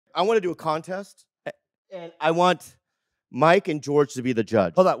I want to do a contest, and I want Mike and George to be the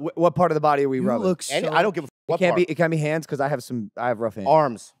judge. Hold on. What part of the body are we rubbing? Look so I don't give a what it can't part. be. It can't be hands because I have rough hands.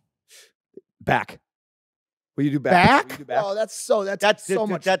 Arms. Back. Will you do back? Back? Oh, that's so much.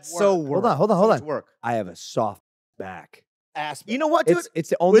 That's work. so work. Hold on. Work. I have a soft back. Ass. You know what, dude? It's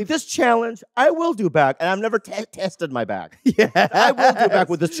the only with this challenge, I will do back, and I've never tested my back. Yeah, I will do back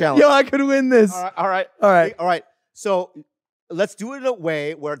with this challenge. Yo, I could win this. All right. So let's do it in a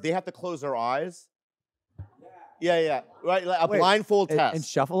way where they have to close their eyes. Yeah. Right, like a blindfold test. And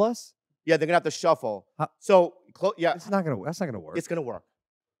shuffle us. Yeah, they're gonna have to shuffle. So yeah, that's not gonna work. It's gonna work.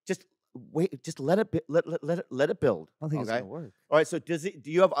 Just wait. Just let it build. I don't think it's gonna work. All right. So do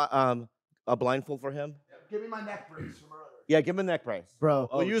you have a blindfold for him? Give me my neck brace from earlier. Yeah, give him a neck brace. Bro,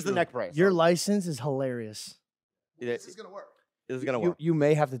 we'll use the neck brace. Your license is hilarious. This is gonna work. This is gonna work. You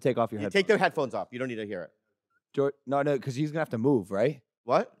may have to take off your headphones. Take the headphones off. You don't need to hear it. George, no, because he's gonna have to move, right?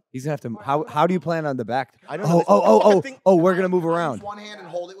 What? He's gonna have to. How do you plan on the back? I don't know. Oh, we're gonna move around. Use one hand and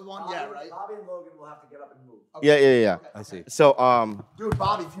hold it with one. Yeah, right. Bobby and Logan will have to get up and move. Okay. Yeah. Okay. I see. So dude,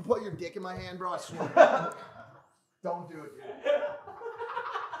 Bobby, if you put your dick in my hand, bro, I swear. Don't do it, dude.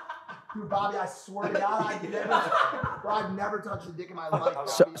 Dude, Bobby, I swear to God, I've never touched a dick in my life.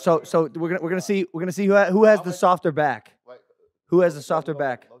 So we're gonna see who has the softer back. Who has the softer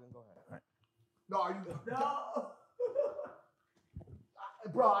back? Logan, go ahead. No, are you? No.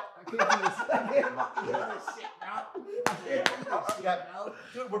 Bro, I can't do this. I can't fucking do this shit, bro.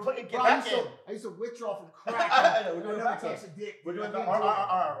 Dude, we're putting Bro, back in. I used to withdraw from crack. We're doing I back never in. touched a dick. We're doing I back. can't All do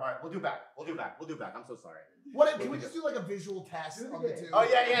it. right. We'll do back. I'm so sorry. What? Can we just do like a visual test of the two? Oh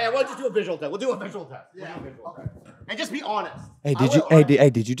yeah. We'll just do a visual test. We'll do a visual test. Yeah. Okay. And just be honest. Hey,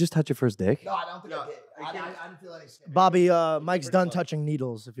 did you just touch your first dick? No, I don't think I did. I didn't feel any skin. Bobby, Mike's done touching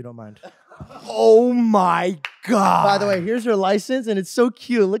needles, if you don't mind. Oh my God! By the way, here's your license, and it's so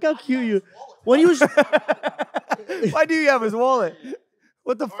cute. Look how cute you. When you was. Why do you have his wallet?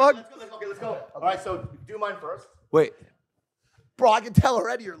 What the fuck? Let's go. All right, so do mine first. Wait. Bro, I can tell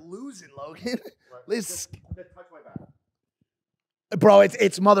already you're losing, Logan. Just touch my back. Bro,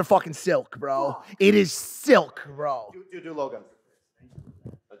 it's motherfucking silk, bro. It is silk, bro. Do Logan.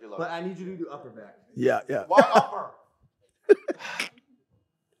 But I need you to do upper back. Yeah. Why upper?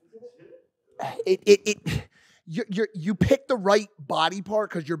 You picked the right body part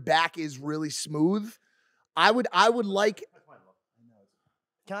because your back is really smooth. I would like.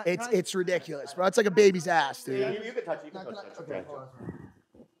 It's ridiculous, bro. It's like a baby's ass, dude. Yeah, you can touch it. Okay.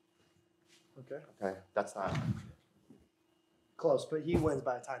 Okay. That's not Close, but he wins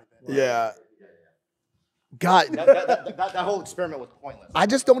by a tiny bit. Yeah. God, that whole experiment was pointless. I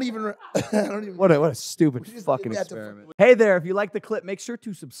just don't even. What a stupid fucking experiment. Hey there, if you like the clip, make sure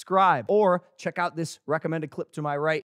to subscribe or check out this recommended clip to my right.